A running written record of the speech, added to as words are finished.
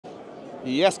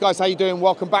Yes, guys, how you doing?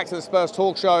 Welcome back to the Spurs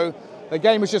Talk Show. The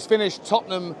game has just finished.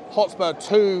 Tottenham Hotspur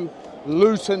 2,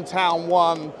 Luton Town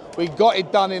 1. We got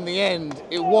it done in the end.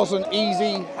 It wasn't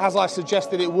easy, as I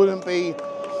suggested it wouldn't be.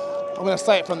 I'm going to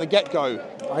say it from the get-go.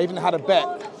 I even had a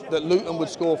bet that Luton would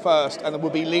score first and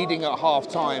would be leading at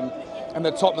half-time, and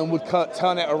that Tottenham would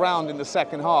turn it around in the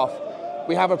second half.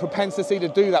 We have a propensity to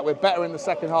do that. We're better in the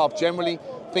second half. Generally,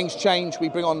 things change. We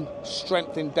bring on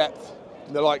strength in depth,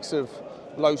 the likes of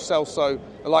Lo Celso,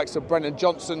 the likes of Brennan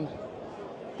Johnson.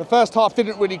 The first half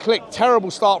didn't really click. Terrible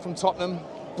start from Tottenham.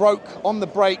 Broke on the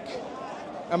break.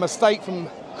 A mistake from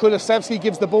Kulusevski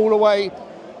gives the ball away.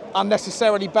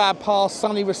 Unnecessarily bad pass.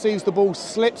 Sonny receives the ball,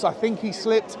 slips. I think he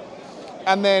slipped.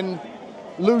 And then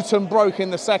Luton broke in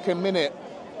the second minute.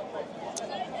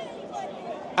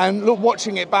 And look,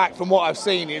 watching it back from what I've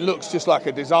seen, it looks just like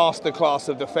a disaster class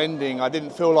of defending. I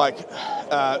didn't feel like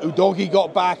Udogie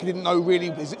got back. I didn't know really,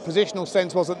 his positional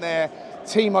sense wasn't there.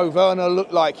 Timo Werner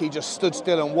looked like he just stood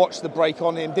still and watched the break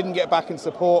on him. Didn't get back in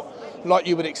support like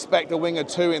you would expect a winger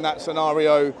to in that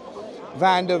scenario.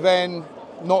 Van der Ven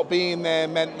not being there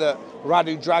meant that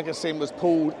Radu Dragusin was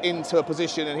pulled into a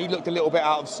position and he looked a little bit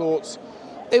out of sorts.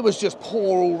 It was just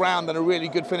poor all round and a really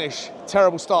good finish.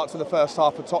 Terrible start to the first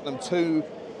half for Tottenham, 2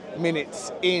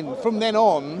 minutes in. From then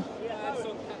on,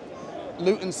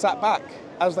 Luton sat back,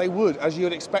 as they would, as you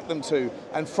would expect them to,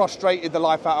 and frustrated the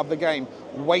life out of the game.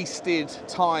 Wasted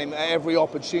time at every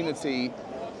opportunity,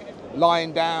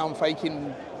 lying down,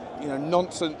 faking,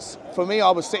 nonsense. For me,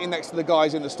 I was sitting next to the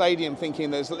guys in the stadium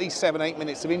thinking there's at least 7-8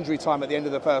 minutes of injury time at the end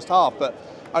of the first half, but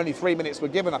only 3 minutes were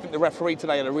given. I think the referee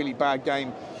today had a really bad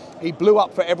game. He blew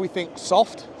up for everything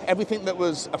soft. Everything that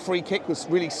was a free kick was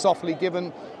really softly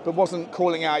given, but wasn't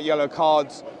calling out yellow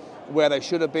cards where they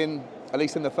should have been, at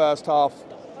least in the first half.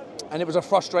 And it was a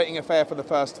frustrating affair for the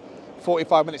first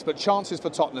 45 minutes, but chances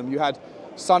for Tottenham. You had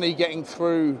Sonny getting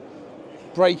through,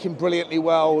 breaking brilliantly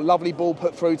well, lovely ball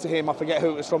put through to him. I forget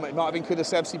who it was from. It might have been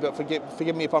Kulusevski, but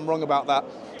forgive me if I'm wrong about that.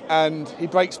 And he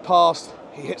breaks past.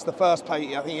 He hits the first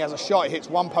plate. I think he has a shot. He hits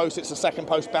one post, hits the second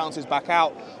post, bounces back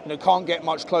out. Can't get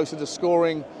much closer to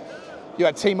scoring. You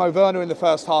had Timo Werner in the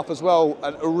first half as well.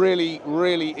 A really,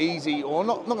 really easy, or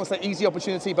not going to say easy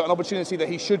opportunity, but an opportunity that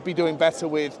he should be doing better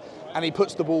with. And he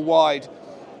puts the ball wide.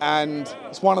 And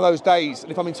it's one of those days.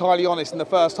 And if I'm entirely honest, in the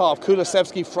first half,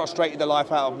 Kulusevski frustrated the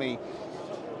life out of me.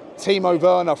 Timo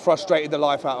Werner frustrated the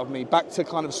life out of me. Back to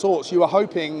kind of sorts. You were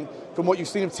hoping, from what you've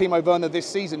seen of Timo Werner this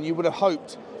season, you would have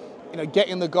hoped,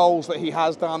 getting the goals that he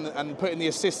has done and putting the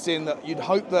assists in, that you'd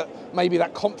hope that maybe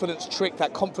that confidence trick,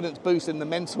 that confidence boost in the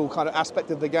mental kind of aspect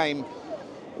of the game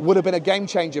would have been a game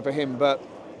changer for him, but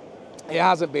it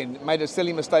hasn't been. Made a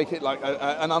silly mistake, like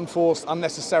an unforced,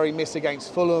 unnecessary miss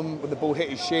against Fulham, with the ball hit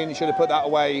his shin. He should have put that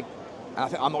away.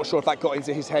 And I'm not sure if that got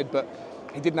into his head, but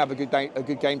he didn't have a good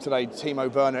game today,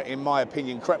 Timo Werner, in my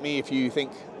opinion. Correct me if you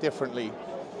think differently.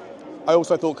 I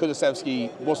also thought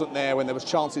Kulusevski wasn't there when there was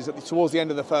chances. Towards the end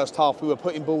of the first half, we were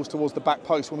putting balls towards the back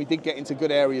post when we did get into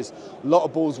good areas. A lot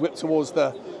of balls whipped towards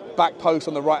the back post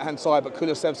on the right-hand side, but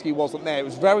Kulusevski wasn't there. It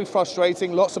was very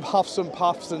frustrating. Lots of huffs and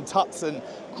puffs and tuts and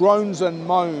groans and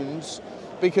moans,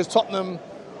 because Tottenham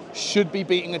should be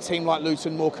beating a team like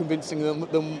Luton more convincing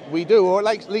than we do, or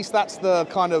at least that's the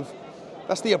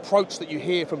approach that you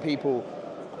hear from people.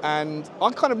 And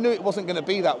I kind of knew it wasn't going to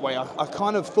be that way. I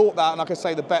kind of thought that, and like I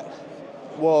say, the bet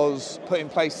was put in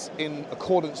place in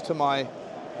accordance to my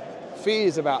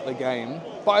fears about the game.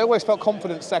 But I always felt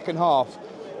confident second half.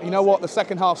 You know what? The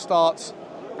second half starts,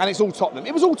 and it's all Tottenham.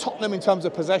 It was all Tottenham in terms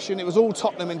of possession. It was all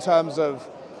Tottenham in terms of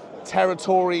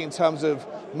territory, in terms of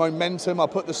momentum. I'll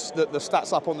put the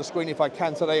stats up on the screen if I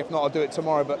can today. If not, I'll do it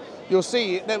tomorrow. But you'll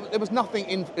see there was nothing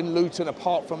in Luton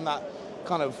apart from that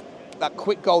kind of that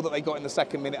quick goal that they got in the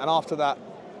second minute, and after that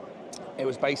it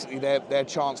was basically their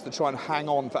chance to try and hang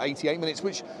on for 88 minutes,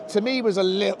 which to me was a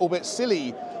little bit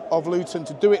silly of Luton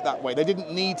to do it that way. They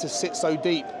didn't need to sit so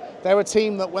deep. They're a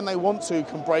team that when they want to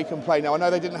can break and play. Now I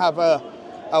know they didn't have a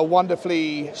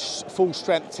wonderfully full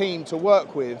strength team to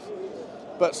work with,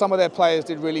 but some of their players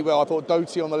did really well. I thought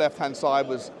Doty on the left hand side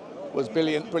was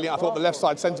brilliant. I thought the left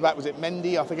side centre back, was it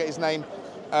Mendy, I forget his name,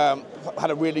 had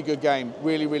a really good game,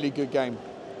 really good game.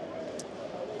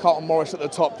 Carlton Morris at the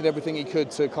top did everything he could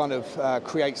to kind of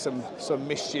create some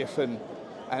mischief and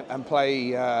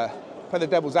play the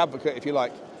devil's advocate, if you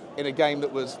like, in a game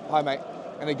that was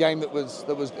in a game that was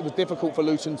difficult for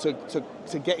Luton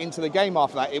to get into the game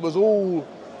after that. It was all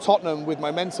Tottenham with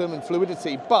momentum and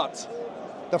fluidity, but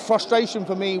the frustration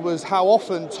for me was how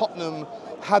often Tottenham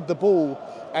had the ball,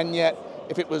 and yet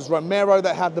if it was Romero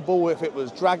that had the ball, if it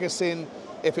was Dragusin,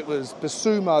 if it was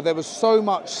Bissouma, there was so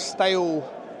much stale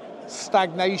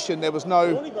stagnation. There was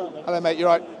no, hello mate, you're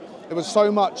right. There was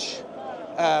so much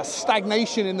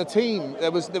stagnation in the team.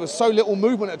 There was so little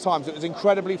movement at times. It was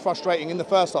incredibly frustrating in the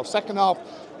first half. Second half,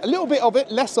 a little bit of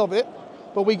it, less of it,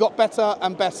 but we got better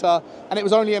and better, and it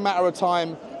was only a matter of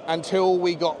time until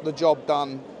we got the job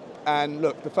done. And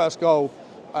look, the first goal,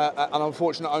 an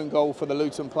unfortunate own goal for the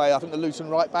Luton player. I think the Luton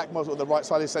right back, or the right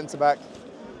side is centre back.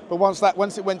 But once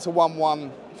it went to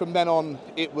 1-1, from then on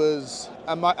it was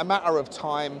a matter of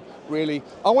time, really.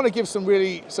 I want to give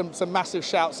some massive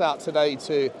shouts out today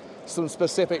to some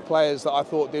specific players that I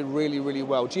thought did really, really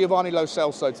well. Giovanni Lo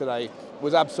Celso today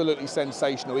was absolutely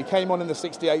sensational. He came on in the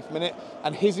 68th minute,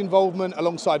 and his involvement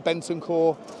alongside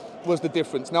Bentancur was the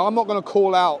difference. Now, I'm not going to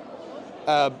call out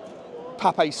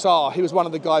Pape Sarr. He was one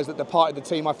of the guys that departed the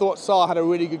team. I thought Sarr had a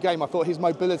really good game. I thought his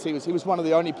mobility he was one of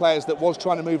the only players that was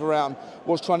trying to move around,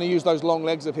 was trying to use those long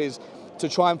legs of his to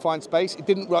try and find space. It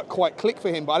didn't quite click for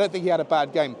him, but I don't think he had a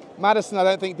bad game. Maddison, I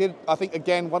don't think did. I think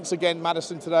once again,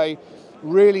 Maddison today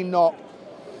really not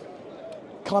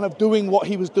kind of doing what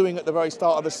he was doing at the very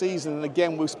start of the season. And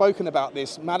again, we've spoken about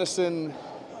this. Maddison,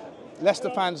 Leicester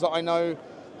fans that I know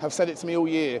have said it to me all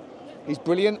year. He's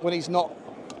brilliant when he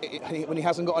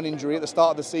hasn't got an injury at the start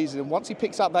of the season. And once he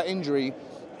picks up that injury,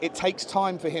 it takes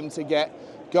time for him to get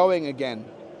going again.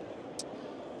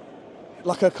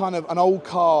 Like a kind of an old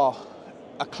car,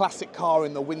 a classic car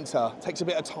in the winter. It takes a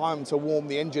bit of time to warm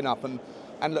the engine up. And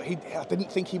look, I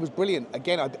didn't think he was brilliant.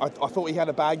 Again, I thought he had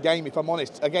a bad game, if I'm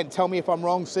honest. Again, tell me if I'm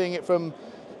wrong. Seeing it from,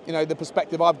 the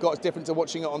perspective I've got is different to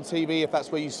watching it on TV, if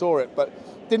that's where you saw it. But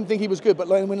didn't think he was good. But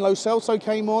when Lo Celso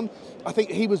came on, I think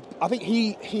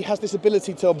he has this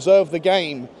ability to observe the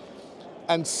game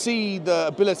and see the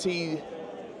ability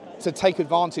to take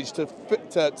advantage,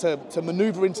 to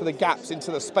manoeuvre into the gaps, into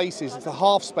the spaces, into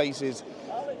half spaces.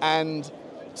 And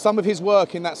some of his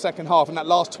work in that second half, in that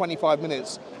last 25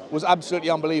 minutes, was absolutely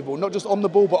unbelievable. Not just on the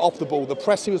ball, but off the ball. The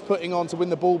press he was putting on to win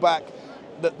the ball back,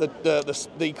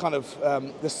 the kind of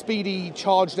the speedy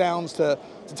charge downs to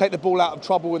take the ball out of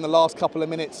trouble in the last couple of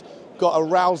minutes, got a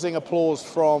rousing applause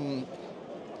from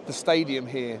the stadium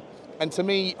here. And to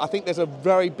me, I think there's a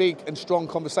very big and strong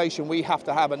conversation we have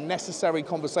to have, a necessary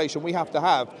conversation we have to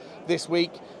have this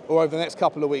week or over the next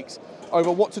couple of weeks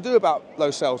over what to do about Lo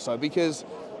Celso, because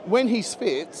when he's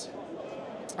fit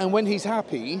and when he's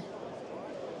happy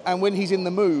and when he's in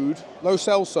the mood, Lo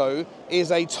Celso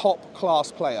is a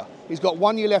top-class player. He's got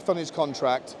 1 year left on his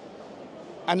contract.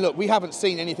 And look, we haven't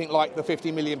seen anything like the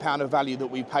 £50 million of value that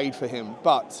we paid for him.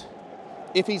 But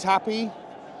if he's happy,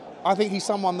 I think he's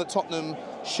someone that Tottenham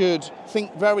should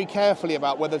think very carefully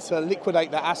about whether to liquidate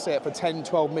that asset for 10,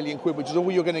 12 million quid, which is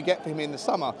all you're going to get for him in the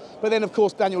summer. But then, of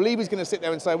course, Daniel Levy's going to sit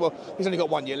there and say, well, he's only got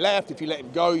 1 year left. If you let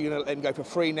him go, you're going to let him go for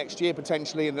free next year,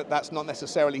 potentially, and that's not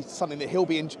necessarily something that he'll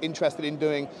be interested in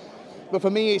doing. But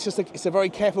for me, it's a very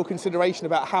careful consideration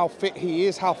about how fit he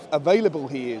is, how available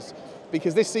he is.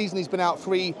 Because this season he's been out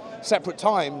 3 separate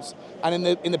times, and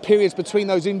in the periods between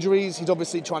those injuries, he's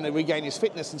obviously trying to regain his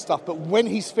fitness and stuff. But when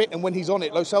he's fit and when he's on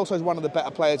it, Lo Celso is one of the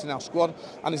better players in our squad,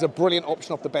 and is a brilliant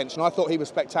option off the bench. And I thought he was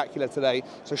spectacular today.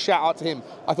 So shout out to him.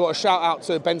 I thought a shout out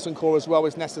to Bentancur as well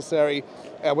is necessary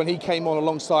when he came on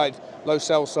alongside Lo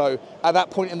Celso. At that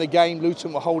point in the game,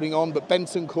 Luton were holding on, but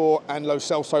Bentancur and Lo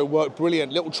Celso worked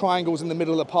brilliant. Little triangles in the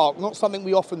middle of the park, not something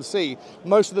we often see.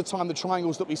 Most of the time, the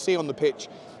triangles that we see on the pitch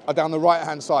are down the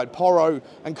right-hand side. Porro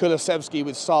and Kulusevski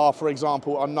with Sarr, for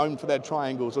example, are known for their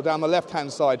triangles. Or down the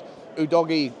left-hand side,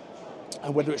 Udogie,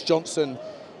 and whether it's Johnson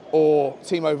or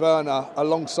Timo Werner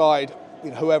alongside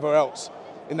whoever else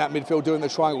in that midfield doing the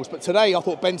triangles. But today, I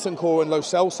thought Bentancur and Lo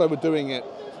Celso were doing it,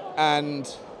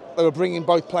 and they were bringing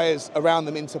both players around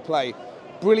them into play.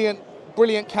 Brilliant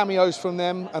cameos from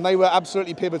them, and they were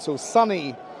absolutely pivotal.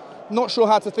 Sonny, not sure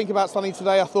how to think about Sonny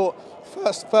today. I thought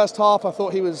first half, I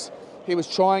thought he was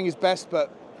trying his best,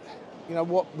 but you know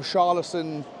what,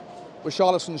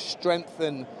 Richarlison's strength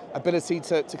and ability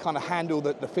to kind of handle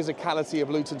the physicality of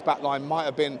Luton's backline might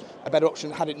have been a better option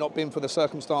had it not been for the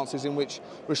circumstances in which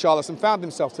Richarlison found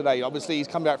himself today. Obviously, he's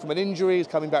coming back from an injury, he's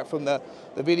coming back from the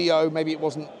video. Maybe it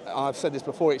wasn't, I've said this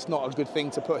before, it's not a good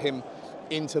thing to put him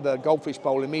into the goldfish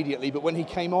bowl immediately, but when he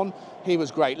came on, he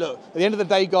was great. Look, at the end of the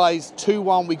day, guys,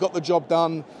 2-1, we got the job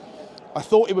done. I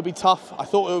thought it would be tough. I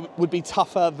thought it would be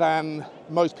tougher than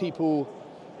most people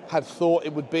had thought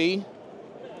it would be.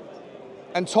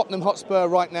 And Tottenham Hotspur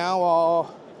right now are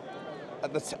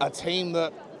a team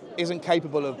that isn't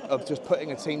capable of just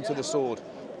putting a team to the sword.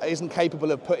 Isn't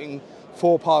capable of putting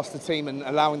 4 past the team and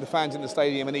allowing the fans in the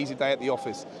stadium an easy day at the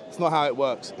office. It's not how it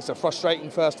works. It's a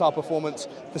frustrating first half performance.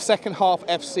 The second half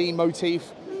FC motif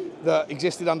that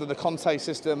existed under the Conte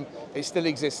system, it still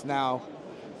exists now.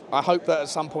 I hope that at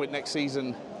some point next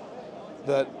season,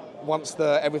 that once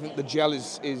the gel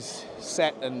is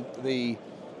set and the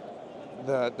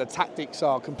tactics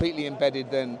are completely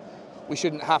embedded, then we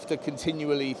shouldn't have to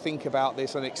continually think about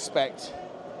this and expect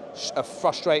a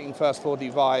frustrating first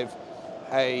 45,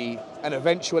 an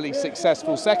eventually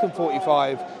successful second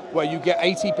 45, where you get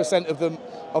 80%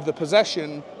 of the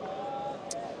possession,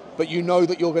 but you know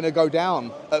that you're going to go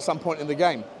down at some point in the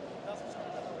game.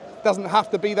 Doesn't have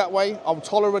to be that way. I'll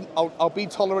be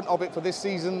tolerant of it for this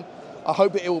season. I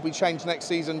hope that it will be changed next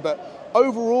season. But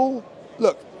overall,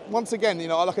 look, once again,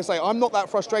 like I say, I'm not that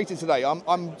frustrated today.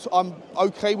 I'm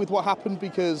okay with what happened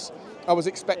because I was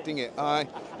expecting it.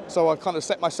 So I kind of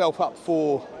set myself up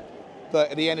for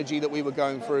the energy that we were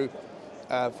going through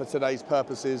for today's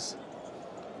purposes.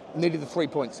 Needed the 3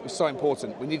 points. It was so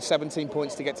important. We need 17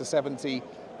 points to get to 70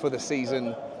 for the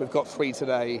season. We've got 3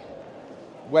 today.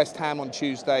 West Ham on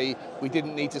Tuesday. We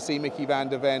didn't need to see Mickey van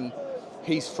der Ven.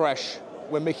 He's fresh.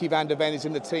 When Mickey van der Ven is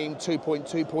in the team,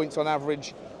 2.2 points on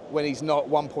average. When he's not,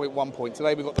 1.1 point.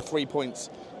 Today we got the 3 points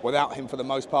without him for the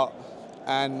most part.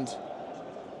 And,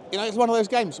 it's one of those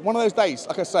games, one of those days.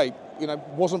 Like I say,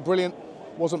 wasn't brilliant,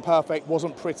 wasn't perfect,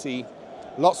 wasn't pretty.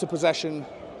 Lots of possession,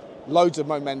 loads of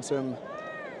momentum.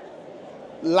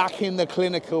 Lacking the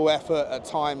clinical effort at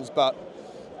times, but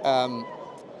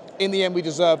in the end we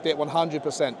deserved it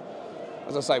 100%.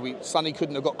 As I say, Sonny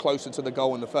couldn't have got closer to the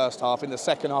goal in the first half. In the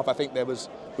second half, I think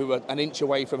we were an inch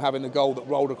away from having the goal that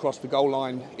rolled across the goal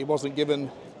line. It wasn't given.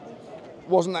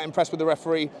 Wasn't that impressed with the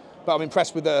referee, but I'm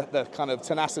impressed with the kind of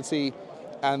tenacity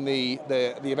and the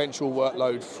eventual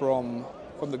workload from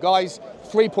the guys.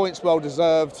 3 points well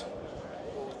deserved.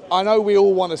 I know we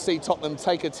all want to see Tottenham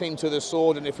take a team to the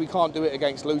sword, and if we can't do it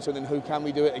against Luton, then who can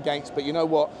we do it against? But you know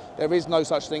what? There is no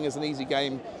such thing as an easy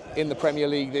game in the Premier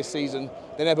League this season.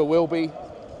 There never will be.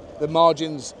 The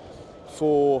margins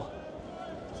for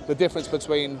the difference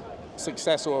between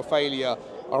success or a failure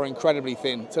are incredibly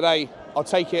thin. Today, I'll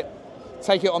take it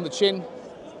on the chin.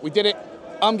 We did it.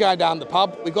 I'm going down the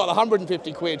pub. We've got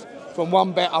 150 quid from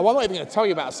one bet. I'm not even going to tell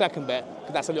you about a second bet,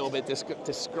 because that's a little bit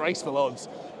disgraceful odds.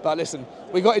 But listen,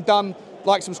 we got it done.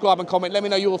 Like, subscribe and comment. Let me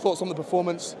know your thoughts on the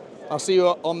performance. I'll see you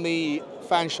on the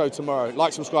fan show tomorrow.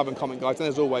 Like, subscribe and comment, guys. And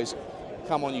as always,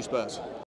 come on, you Spurs.